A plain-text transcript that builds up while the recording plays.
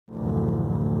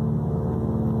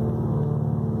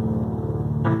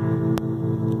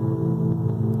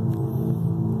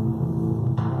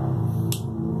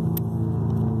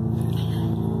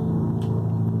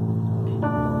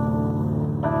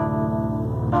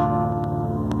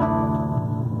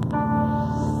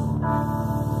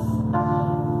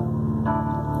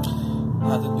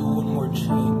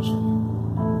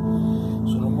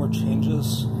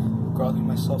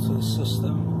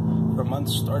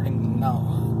month starting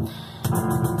now.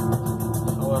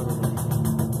 However,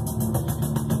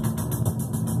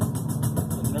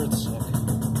 the NERDSEQ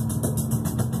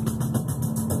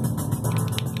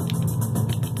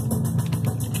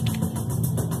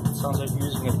sounds like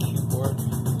using a keyboard,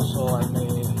 so I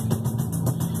may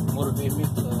motivate me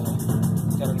to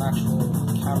get an actual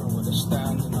camera with a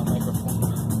stand and a microphone.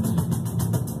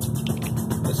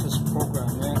 This is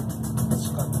programming. It's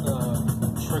got the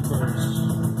triggers,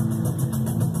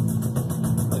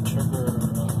 the trigger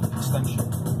extension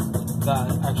that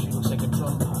actually looks like a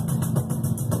drum pad.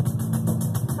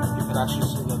 You can actually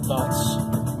see the dots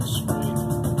on the screen.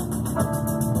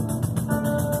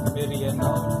 MIDI and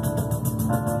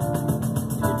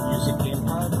you can use a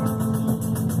gamepad.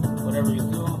 Whatever you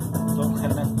do, don't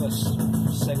connect this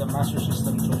Sega Master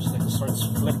System joystick. It starts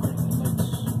flickering.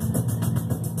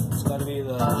 It's gotta be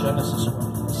the Genesis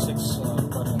one, the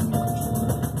 6-button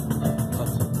controller.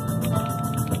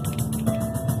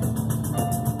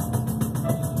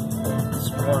 It's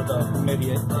more the MIDI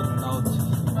in and out.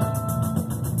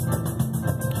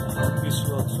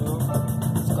 Useful too.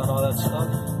 It's got all that stuff.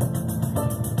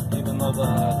 Even though the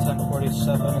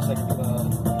 1047 is like the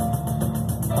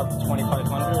up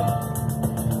 2500,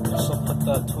 I still put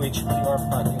the 2 HPR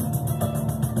pack in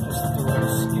just to do the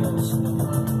scale stuff.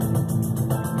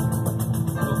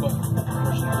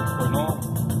 Version 2.0,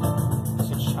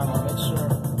 6-channel mixer.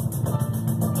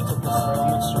 I took the stereo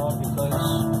mixer off because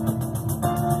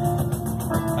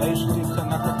I usually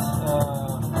connect it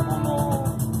mono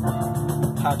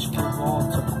patch cable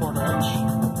to 1/4 inch.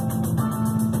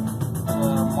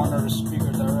 Monitor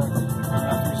speaker direct. I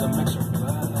have to use a mixer for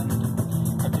that, and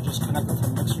I could just connect it to a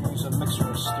mixer and use a mixer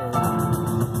or stereo.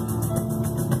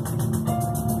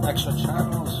 Extra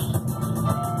channels.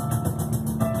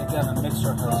 Again, a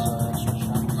mixer has extra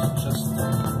channels. Just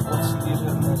what's needed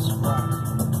in this rack.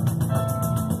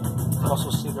 You can also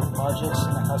save your projects,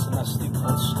 and it has an SD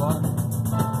card slot.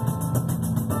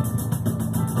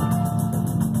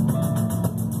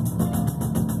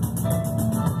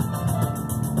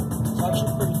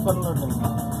 Fun learning.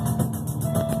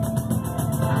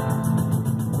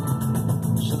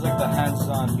 It's just like the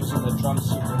hands-on using the drum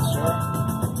sequencer,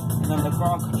 and then the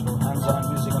ground control, hands-on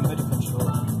using a MIDI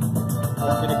controller. A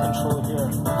MIDI controller here.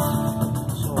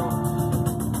 So,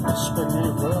 spin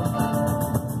reverb.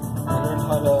 I learned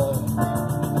how to.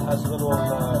 It has little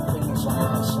things on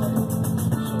the side,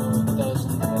 so it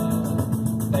doesn't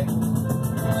bang.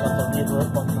 So the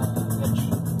reverb on the edge.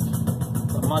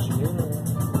 The modulator.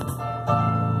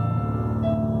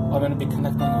 I'm going to be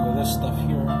connecting with this stuff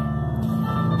here.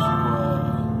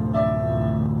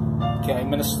 Okay,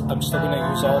 I'm still going to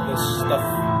use all this stuff.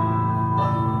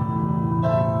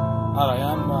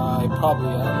 I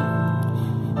probably am.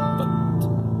 But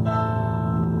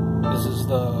this is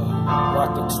the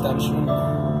rack extension.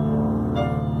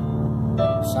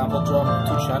 Sample drum,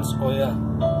 2 channels. Oh yeah.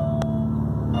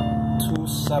 2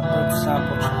 separate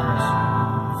sample channels.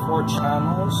 4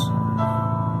 channels,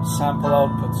 sample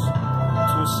outputs.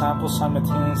 2 samples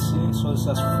simultaneously, so this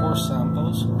has 4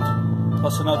 samples,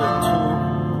 plus another 2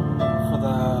 for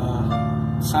the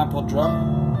sample drum,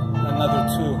 another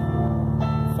 2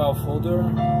 file folder.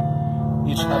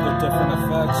 Each have their different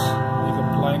effects. You can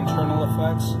apply internal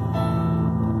effects.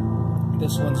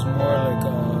 This one's more like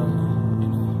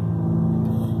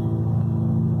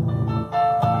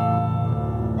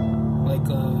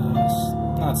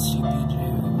not CDJ,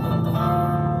 but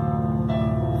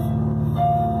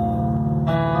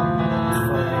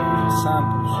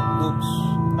samples, loops.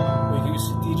 We use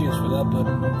DJs for that, but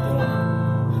they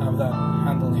don't have that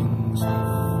handling stuff.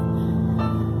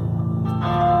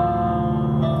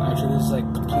 Actually, this is like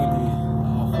completely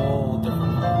a whole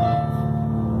different level.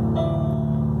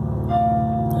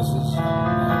 This is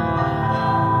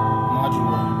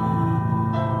modular.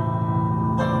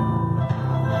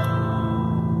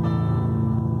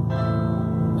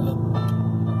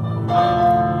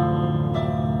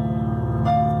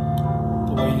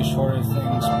 Shorter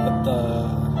things, put the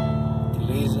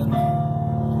delays in,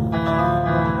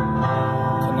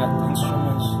 connect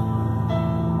instruments.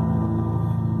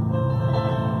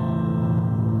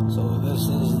 So this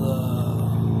is the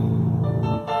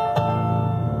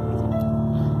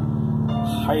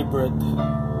hybrid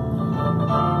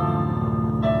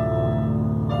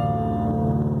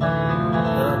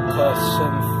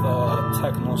synth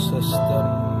techno system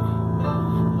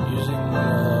using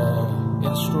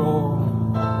INSTRO,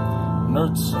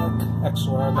 NERDSEQ,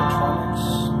 XOR electronics,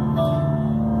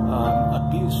 a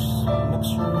Beast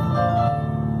mixer,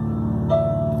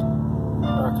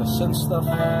 synth stuff.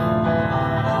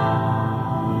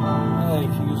 Yeah, you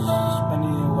can use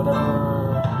any whatever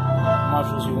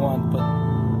modules you want, but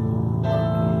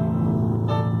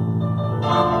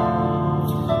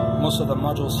most of the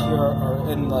modules here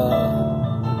are in the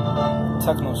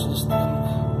TECHNO system.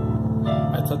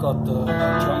 I took out the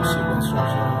drum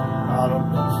sequencers out of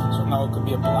it, so now it could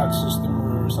be a black system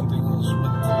or something else,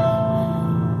 but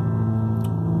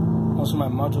most of my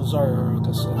modules are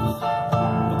cassette,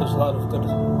 but there's a lot of good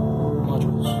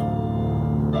modules.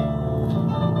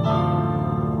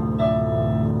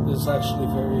 This is actually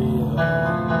very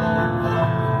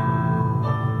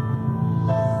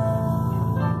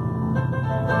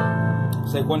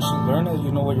it's like once you learn it,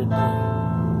 you know what you're doing.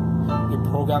 You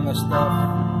program the stuff,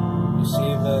 you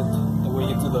save it, the way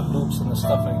you do the loops and the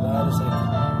stuff like that. It's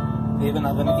like they even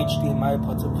have an HDMI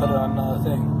put to put it on the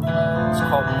thing. It's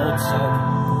called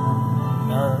NERDSEQ.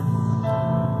 Nerd.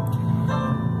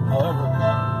 However,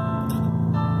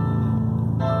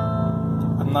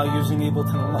 I'm not using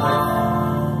Ableton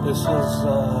Live. This is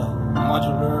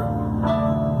modular,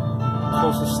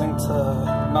 closest thing to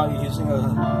not using a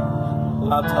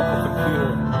laptop or computer.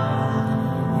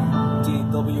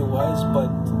 DW-wise,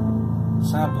 but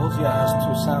samples, yeah, it has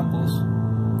 2 samples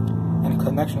and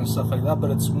connection and stuff like that, but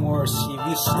it's more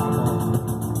CV signal.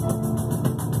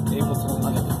 Ableton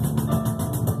Live.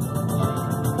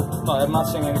 No, I'm not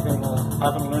saying anything. I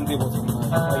haven't learned Ableton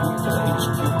Live. I use the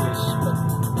HQ base, but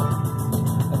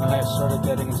and then I started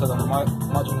getting into the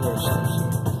modular stuff.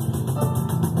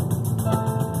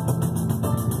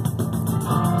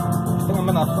 I think I'm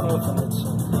gonna put it with it.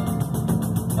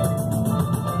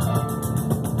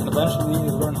 And eventually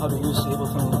learn how to use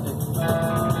Ableton Live.